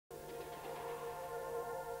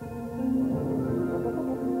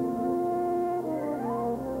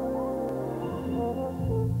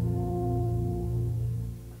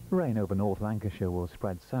Rain over North Lancashire will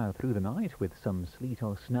spread south through the night with some sleet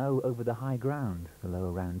or snow over the high ground, the low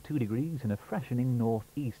around 2 degrees and a freshening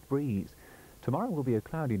north-east breeze. Tomorrow will be a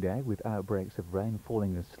cloudy day with outbreaks of rain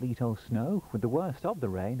falling as sleet or snow, with the worst of the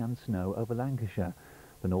rain and snow over Lancashire.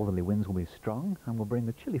 The northerly winds will be strong and will bring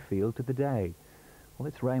a chilly feel to the day.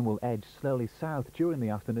 Well, this rain will edge slowly south during the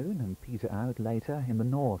afternoon and peter out later in the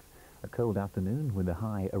north. A cold afternoon with a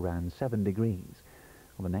high around 7 degrees.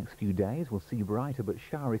 The next few days will see brighter but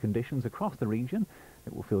showery conditions across the region.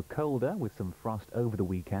 It will feel colder with some frost over the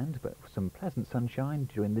weekend, but some pleasant sunshine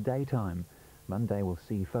during the daytime. Monday will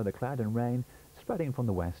see further cloud and rain spreading from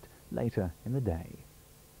the west later in the day.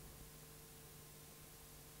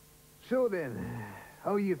 So then,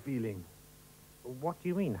 how are you feeling? What do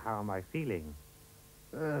you mean, how am I feeling?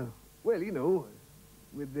 Well, you know,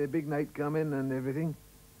 with the big night coming and everything.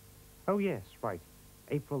 Oh, yes, right.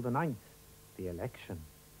 April the 9th, the election.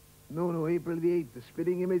 No, April the 8th, the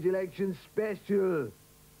Spitting Image election special.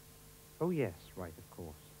 Oh, yes, right, of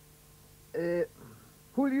course.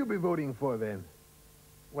 Who will you be voting for, then?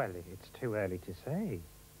 Well, it's too early to say.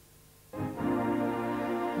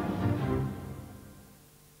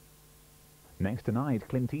 Next tonight,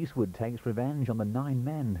 Clint Eastwood takes revenge on the 9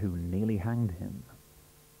 men who nearly hanged him.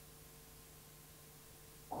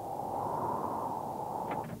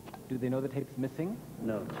 Do they know the tape's missing?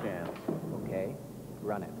 No chance. Okay,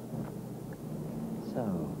 run it.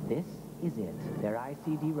 So, this is it, their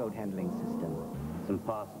ICD road handling system. It's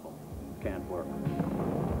impossible. Can't work.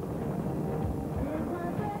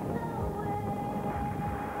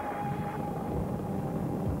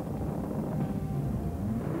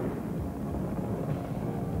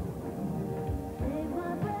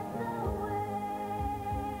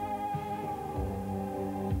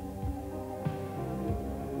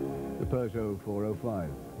 The Peugeot 405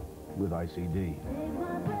 with ICD.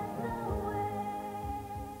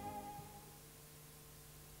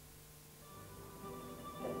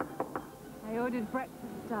 I ordered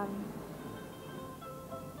breakfast, darling.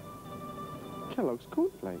 Kellogg's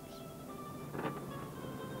cornflakes.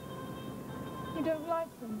 You don't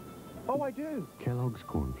like them? Oh, I do. Kellogg's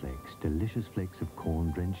cornflakes, delicious flakes of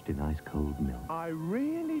corn drenched in ice-cold milk. I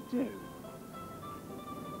really do.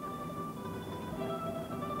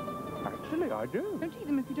 Actually, I do. Don't eat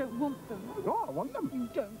them if you don't want them. No, I want them. You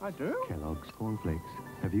don't. I do. Kellogg's cornflakes.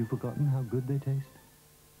 Have you forgotten how good they taste?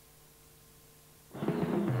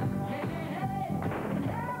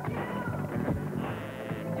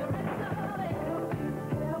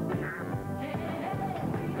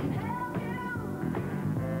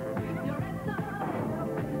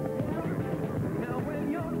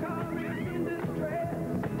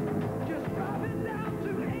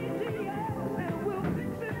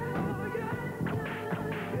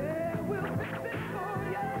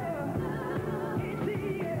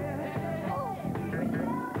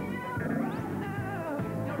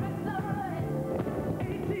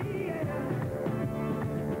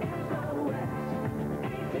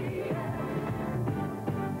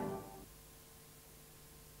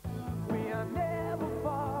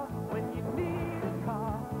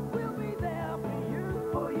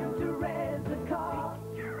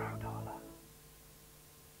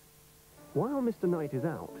 While Mr. Knight is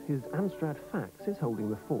out, his Amstrad fax is holding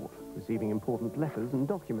the fort, receiving important letters and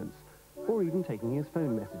documents, or even taking his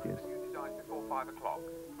phone messages. Before 5 o'clock.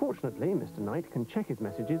 Fortunately, Mr. Knight can check his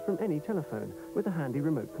messages from any telephone with a handy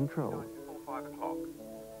remote control. Before 5 o'clock.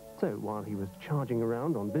 So while he was charging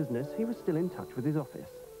around on business, he was still in touch with his office.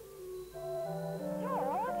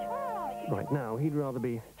 Right now, he'd rather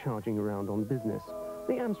be charging around on business.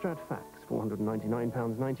 The Amstrad fax,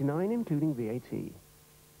 £499.99, including VAT.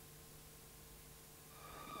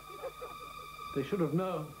 They should have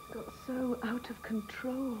known. Got so out of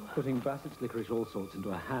control. Putting Bassett's licorice all sorts into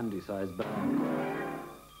a handy-sized bag.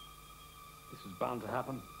 This was bound to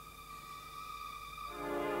happen.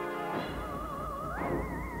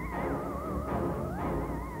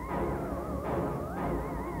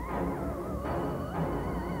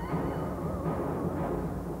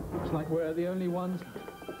 Looks like we're the only ones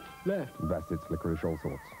left. Bassett's licorice all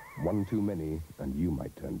sorts. One too many, and you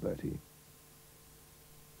might turn Bertie.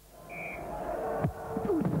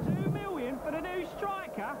 2 million for the new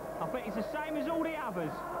striker? I bet it's the same as all the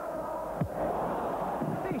others.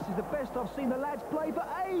 This is the best I've seen the lads play for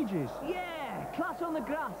ages. Yeah, class on the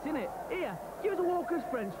grass, innit? Here, give us a Walker's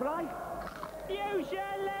French fry. Use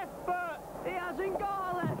your left foot. He hasn't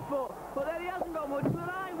got a left foot, but then he hasn't got much of the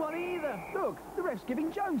right one either. Look, the ref's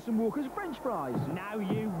giving Jones some Walker's French fries. No,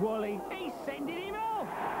 you woolly. He's sending him off.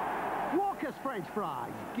 Walker's French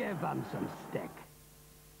fries. Give them some stick.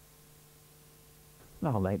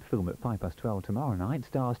 Our late film at 12:05 tomorrow night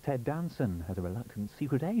stars Ted Danson as a reluctant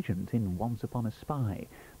secret agent in Once Upon a Spy.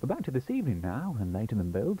 But back to this evening now, and later than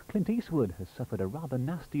billed, Clint Eastwood has suffered a rather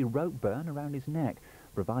nasty rope burn around his neck,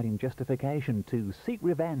 providing justification to seek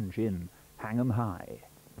revenge in Hang 'em High.